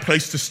earn my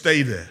place to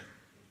stay there.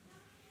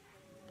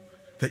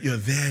 That you're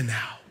there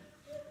now.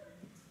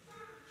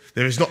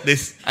 There is not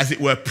this, as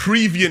it were,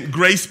 prevenient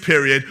grace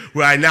period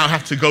where I now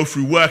have to go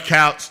through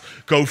workouts,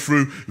 go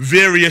through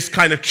various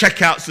kind of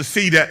checkouts to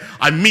see that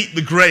I meet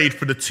the grade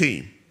for the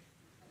team.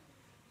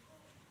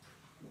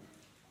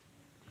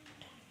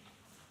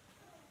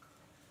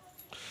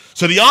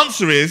 So the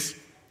answer is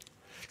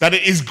that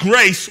it is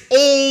grace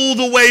all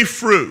the way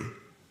through.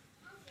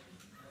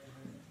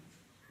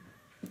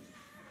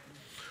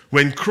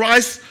 When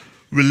Christ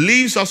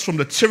relieves us from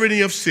the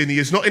tyranny of sin, he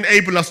is not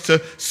enabling us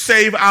to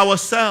save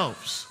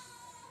ourselves.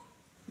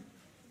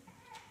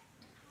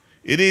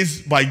 It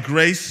is by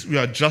grace we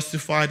are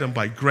justified, and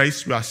by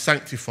grace we are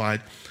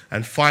sanctified,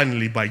 and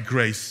finally by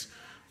grace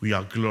we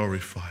are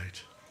glorified.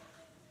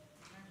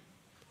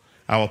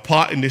 Our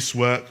part in this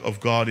work of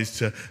God is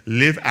to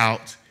live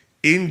out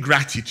in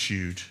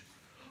gratitude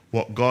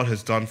what God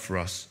has done for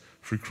us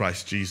through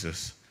Christ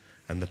Jesus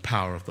and the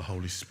power of the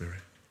Holy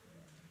Spirit.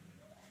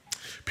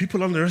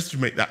 People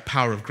underestimate that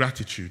power of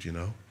gratitude, you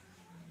know.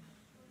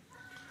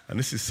 And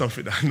this is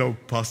something that I know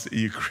Pastor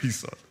E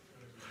agrees on.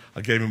 I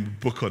gave him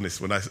a book on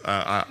this when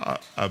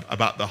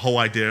about the whole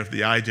idea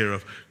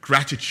of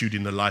gratitude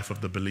in the life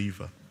of the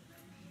believer.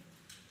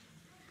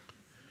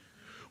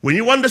 When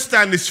you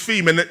understand this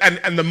theme and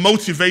the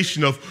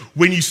motivation of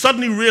when you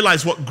suddenly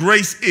realize what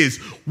grace is,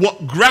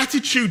 what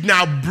gratitude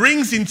now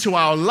brings into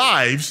our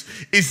lives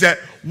is that,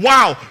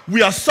 wow,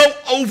 we are so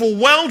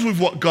overwhelmed with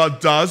what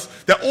God does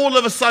that all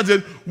of a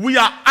sudden we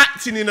are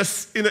acting in a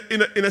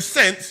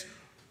sense,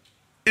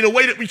 in a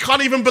way that we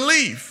can't even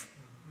believe.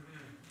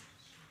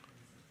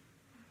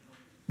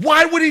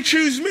 Why would he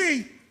choose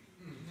me?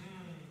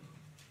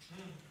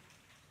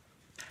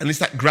 And it's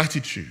that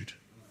gratitude.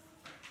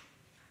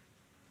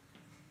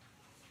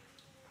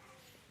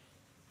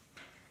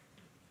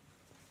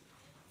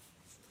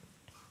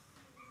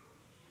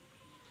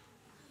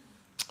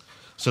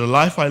 So the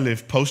life I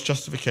live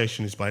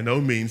post-justification is by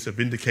no means a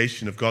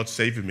vindication of God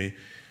saving me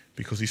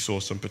because he saw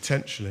some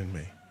potential in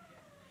me.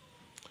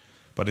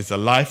 But it's a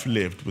life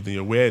lived with the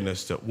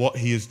awareness that what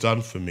he has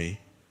done for me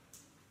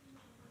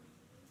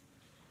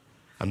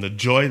and the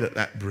joy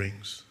that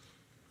brings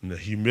and the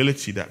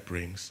humility that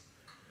brings,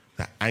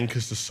 that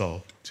anchors the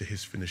soul to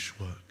his finished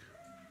work.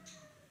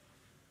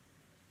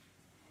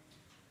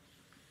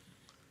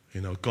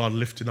 You know, God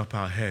lifting up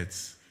our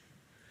heads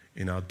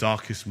in our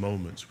darkest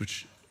moments,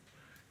 which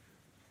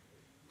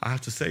I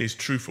have to say is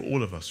true for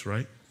all of us,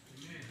 right?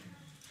 Amen.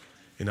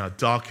 In our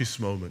darkest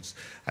moments,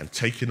 and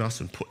taking us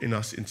and putting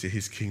us into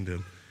his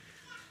kingdom,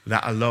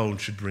 that alone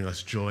should bring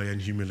us joy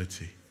and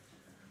humility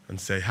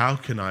and say, how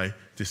can I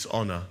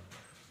dishonor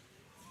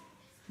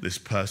this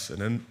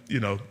person? And, you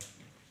know,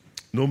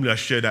 normally I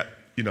share that,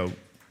 you know,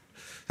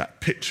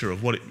 that picture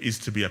of what it is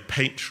to be a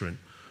patron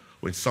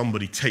when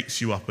somebody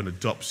takes you up and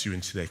adopts you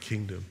into their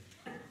kingdom.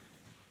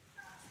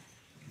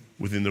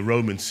 Within the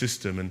Roman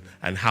system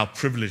and how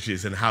privilege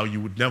is and how you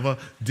would never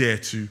dare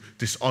to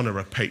dishonor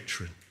a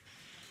patron.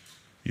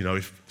 You know,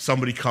 if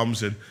somebody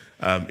comes and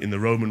in the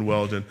Roman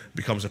world and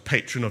becomes a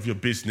patron of your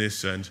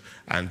business and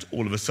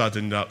all of a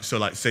sudden, so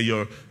like say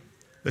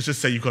let's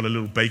just say you've got a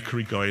little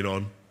bakery going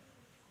on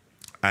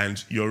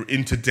and you're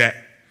into debt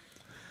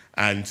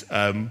and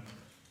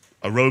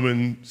a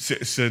Roman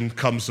citizen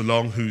comes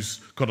along who's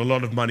got a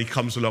lot of money,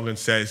 comes along and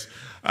says,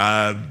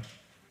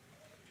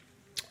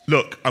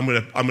 look, I'm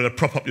gonna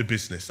prop up your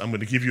business. I'm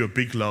gonna give you a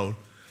big loan.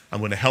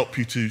 I'm gonna help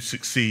you to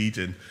succeed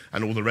and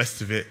all the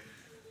rest of it.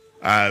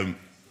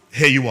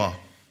 Here you are.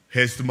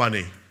 Here's the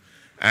money.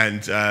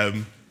 And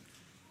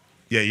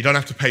you don't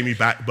have to pay me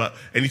back, but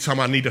anytime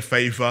I need a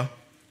favor,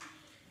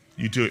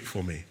 you do it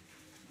for me.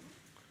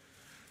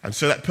 And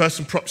so that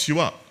person props you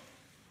up.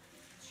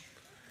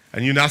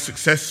 And you're now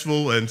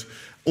successful, and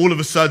all of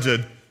a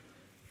sudden,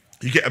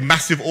 you get a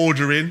massive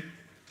order in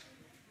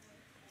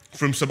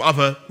from some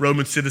other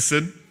Roman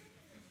citizen.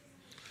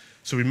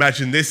 So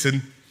imagine this,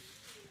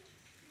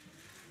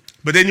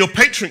 but then your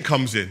patron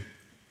comes in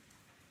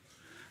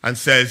and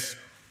says,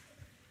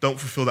 don't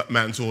fulfill that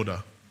man's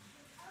order.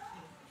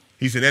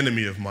 He's an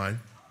enemy of mine,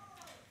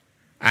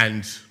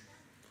 and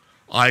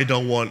I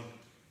don't want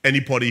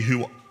anybody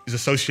who is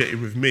associated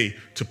with me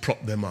to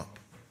prop them up.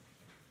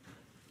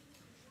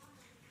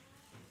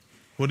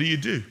 What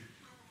do?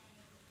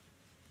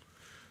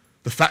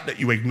 The fact that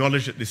you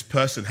acknowledge that this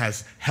person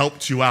has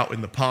helped you out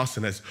in the past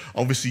and as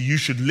obviously you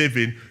should live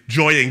in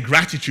joy and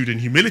gratitude and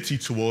humility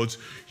towards,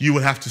 you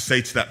will have to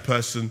say to that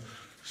person,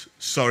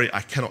 sorry,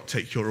 I cannot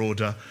take your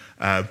order.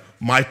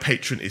 My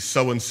patron is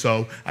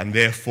so-and-so, and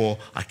therefore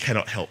I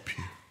cannot help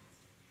you.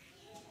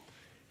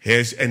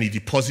 Here's any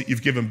deposit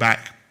you've given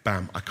back.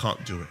 Bam, I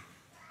can't do it.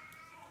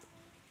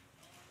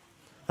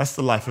 That's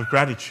the life of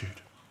gratitude.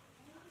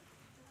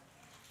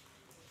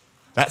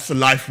 That's the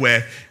life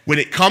where, when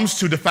it comes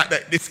to the fact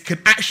that this can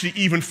actually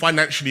even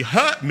financially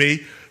hurt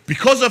me,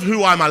 because of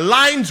who I'm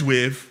aligned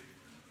with,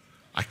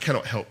 I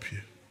cannot help you.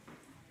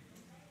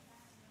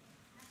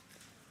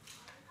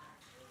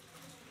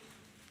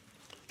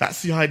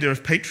 That's the idea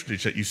of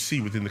patronage that you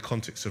see within the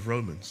context of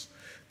Romans,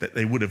 that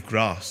they would have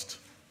grasped.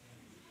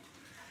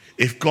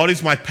 If God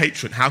is my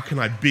patron, how can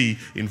I be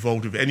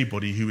involved with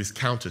anybody who is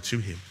counter to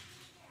him?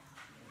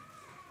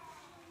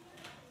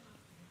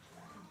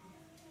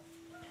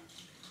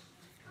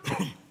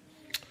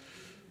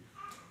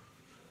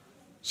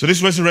 So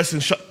this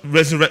Resurrection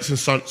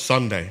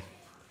Sunday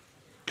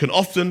can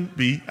often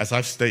be, as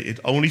I've stated,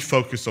 only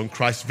focused on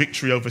Christ's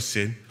victory over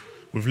sin,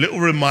 with little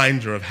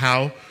reminder of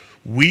how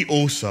we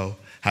also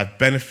have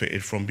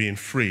benefited from being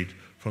freed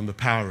from the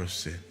power of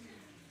sin.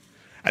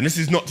 And this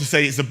is not to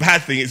say it's a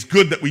bad thing. It's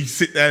good that we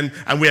sit there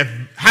and we are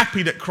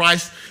happy that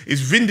Christ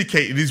is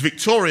vindicated, he's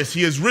victorious,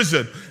 he has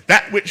risen.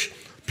 That which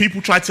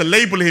people try to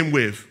label him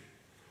with,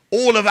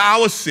 all of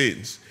our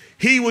sins,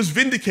 he was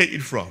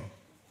vindicated from.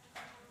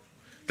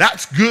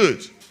 That's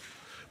good.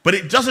 But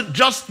it doesn't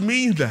just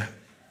mean that.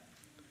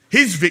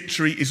 His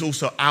victory is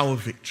also our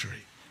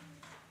victory,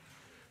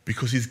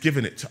 because he's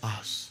given it to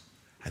us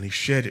and he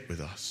shared it with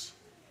us.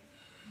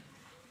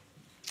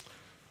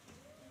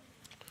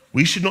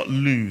 We should not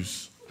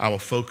lose our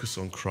focus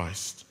on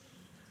Christ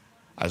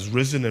as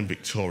risen and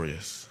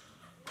victorious.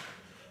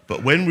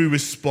 But when we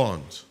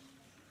respond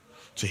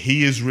to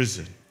he is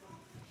risen,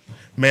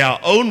 may our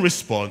own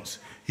response,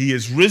 he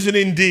is risen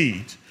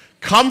indeed,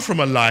 come from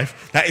a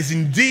life that is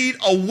indeed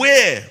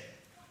aware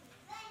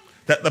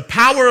that the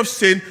power of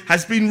sin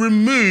has been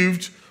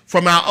removed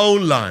from our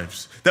own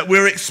lives, that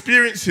we're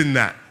experiencing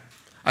that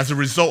as a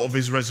result of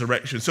his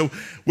resurrection. So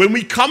when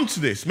we come to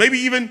this, maybe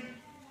even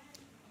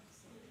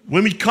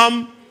when we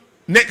come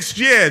next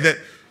year, that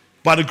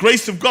by the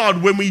grace of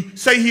God, when we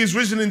say he is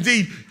risen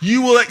indeed,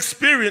 you will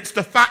experience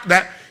the fact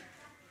that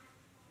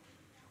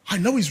I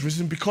know he's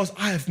risen because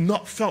I have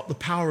not felt the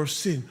power of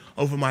sin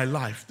over my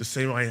life the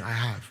same way I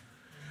have.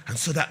 And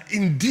so that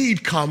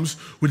indeed comes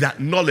with that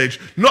knowledge,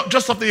 not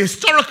just of the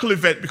historical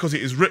event because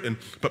it is written,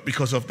 but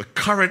because of the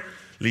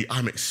currently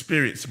I'm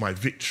experiencing my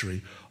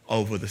victory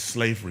over the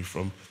slavery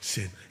from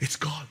sin. It's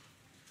gone.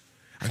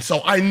 And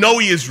so I know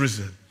he is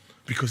risen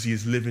because he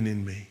is living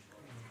in me.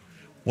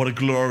 What a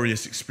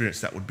glorious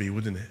experience that would be,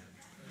 wouldn't it?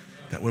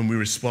 That when we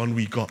respond,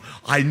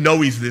 I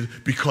know he's living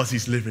because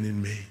he's living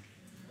in me.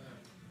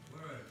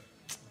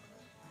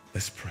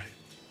 Let's pray.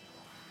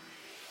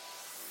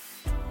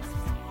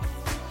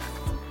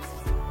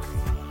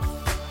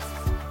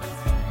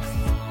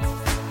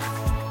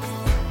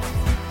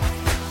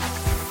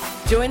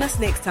 Join us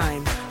next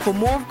time for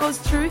more of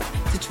God's truth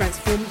to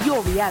transform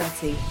your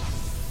reality.